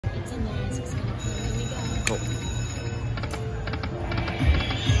Cool.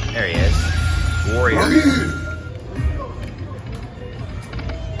 There he is. Warrior.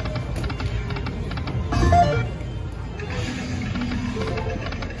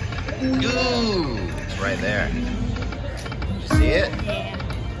 Ooh, it's right there. Did you see it? Yeah.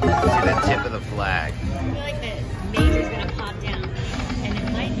 See the tip of the flag. I feel like the major's gonna pop down, and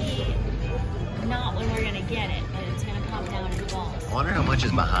it might be not when we're gonna get it, but it's gonna pop down in balls. I wonder how much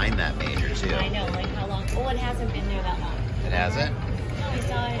is behind that major too. I know, like how long? Oh, it hasn't been there that long. It hasn't? No, we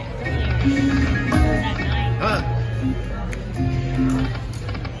saw it earlier. It was at night. Huh.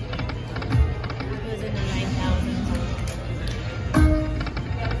 It was in the 9,000s.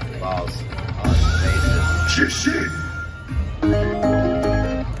 Balls on the faces. Shit.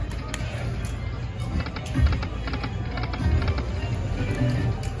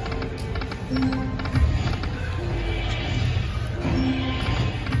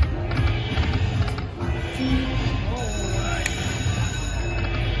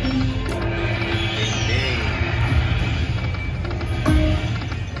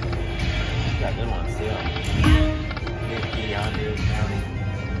 Got good ones too. 50 Andrews County.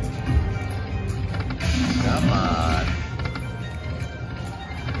 Come on.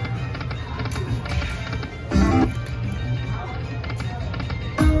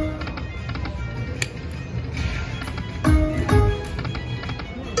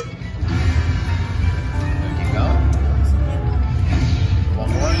 Keep going. One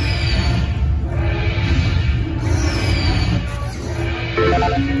more.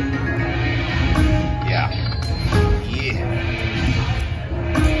 Yeah. Yeah.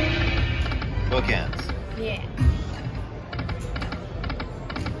 Bookends. Yeah.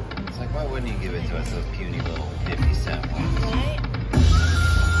 It's like, why wouldn't you give it to us, those puny little 50-cent ones? Right?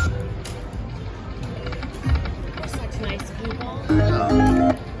 We're such nice people.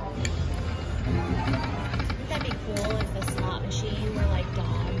 Oh. Wouldn't that be cool if the slot machine were like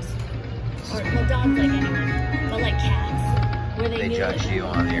dogs? Or, well, dogs like anyone, but like cats. Where They knew judge that- you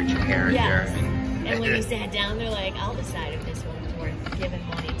on your character. Yes. And when you sat down, they're like, I'll decide if this one's worth giving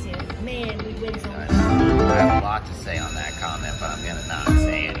money to. Man, we win so I much. know. I have a lot to say on that comment, but I'm gonna not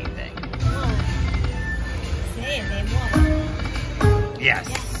say anything. What? Say it, babe. What? Yes.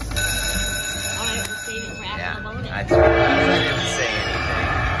 All right, we'll save it for after Yeah. the bonus. I told you I didn't say anything.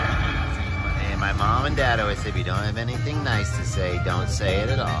 And my mom and dad always say, if you don't have anything nice to say, don't say it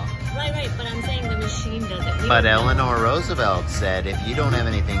at all. Right, but I'm saying the machine does it. We But don't know. Eleanor Roosevelt said, if you don't have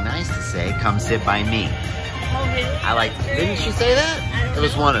anything nice to say, come sit by me. Oh, really? I like, That's didn't she great. say that? I don't It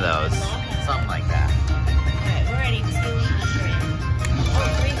was know. one of those. I love that. Something like that. Alright, we're already 200. Oh,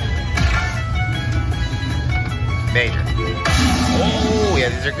 300. Major. Oh, yeah,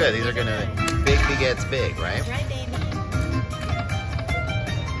 these are good. These are gonna, big begets big, right? That's right, baby.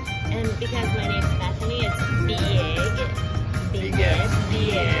 And because my name's Bethany, it's big. Begets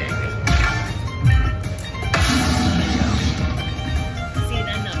big. See,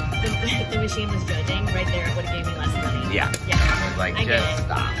 then the machine was judging right there. It would have gave me less money. Yeah. Yeah. Like, I get just it.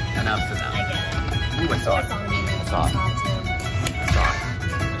 stop. Enough's I enough. get it. Ooh, I saw it. It's on the major. I saw it. Top too. I saw it.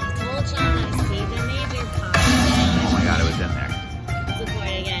 I told you I see the major pop. Oh my god, it was in there. Let's look for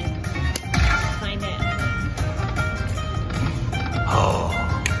it again. Find it. Oh.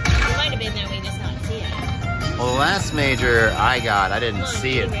 It might have been there, we just not see it. Well, the last major I got, I didn't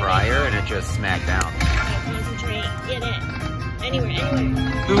see it prior, and it just smacked down. Okay, concentrate. Get it. Anywhere.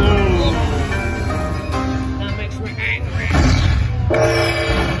 That makes me angry.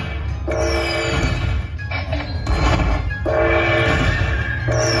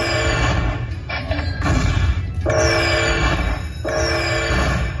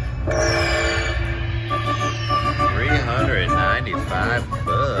 $395.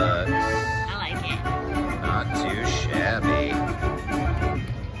 I like it. Not too shabby. You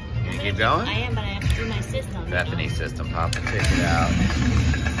gonna keep going? I am, but I have to do my system. Bethany's system, pop the ticket out.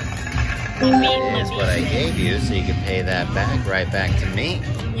 Here's Here's what I gave you, so you can pay that back, right back to me.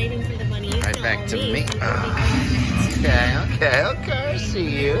 I'm waiting for the money. You Right can back owe to me. for the Okay, I see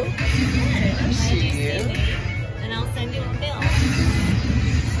you. I see you. And I'll send you a bill.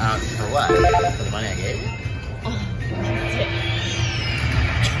 For what? For the money I gave you? Oh,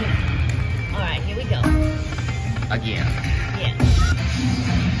 all right, here we go. Again. Yeah.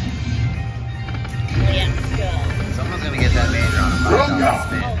 Let's go. Someone's gonna get that major on a $5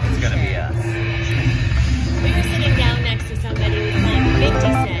 spin. It's gonna be us. We were sitting down next to somebody who was playing 50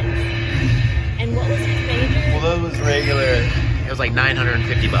 cents. And what was his major? Well, that was regular. It was like $950. I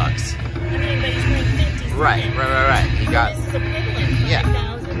mean, but he's playing 50 cents. Right. He got. This is equivalent. Yeah.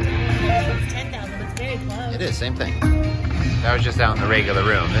 5,000 to 10,000. It's very close. It is, same thing. That was just out in the regular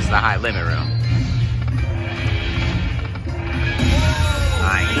room. This is the high limit room.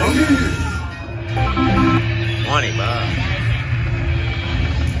 Nice. $20.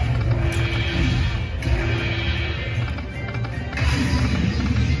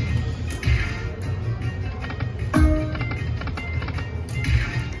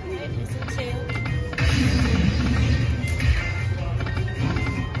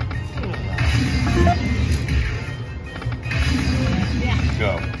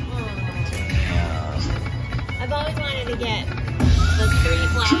 Go. I've always wanted to get the 3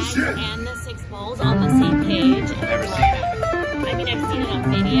 flags and the 6 bowls on the same page. I've never seen it. I mean, I've seen it on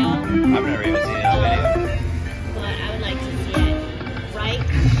video. I've never even seen it on video. But I would like to see it right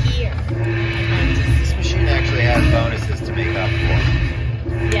here. I'd like to see This machine actually has bonuses to make up for.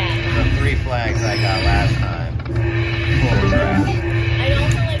 it. Yeah. The 3 flags I got last time. Full trash. I'd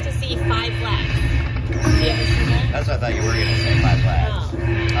also like to see 5 flags. Have you ever seen that? That's what I thought you were going to say, 5 flags. Oh.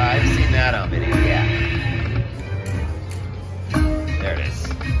 I've seen that on video, yeah. There it is.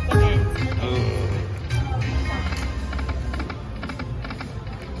 Okay. Ooh.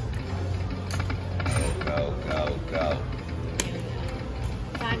 Go, go, go.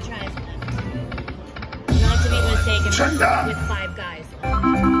 5 tries left. Not to be mistaken with 5 guys.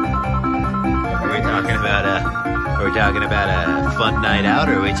 Are we talking about a fun night out,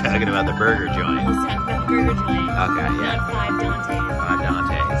 or are we talking about the burger joint? Let's talk about the burger joint. Okay, yeah. Not 5 Dantes. 5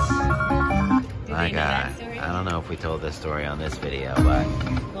 Dantes. Did My we know that God. story? I don't know if we told this story on this video, but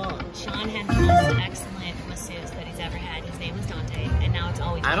Well, Sean had the most excellent masseuse that he's ever had. His name was Dante, and now it's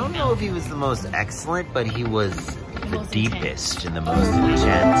always I don't know if he was the most excellent, but he was the most deepest and the most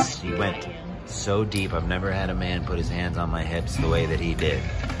intense. He went Yeah. so deep. I've never had a man put his hands on my hips the way that he did.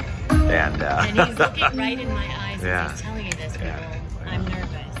 And, And he's looking right in my eyes Yeah. as he's telling you this, people. Yeah. I'm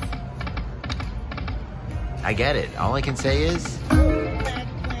nervous. I get it. All I can say is, Flag,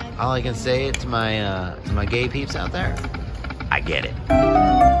 flag. all I can say to my gay peeps out there, I get it.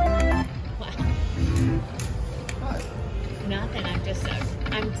 Wow. Nothing.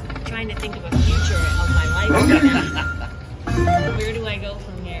 I'm trying to think of a future of my life right now. Where do I go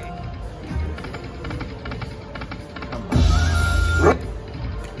from here?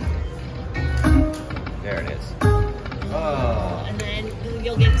 There it is. Oh. And then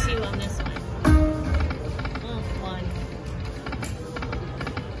you'll get 2 on this one. Oh, 1.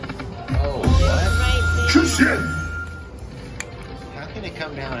 Oh, Oh, what? right there.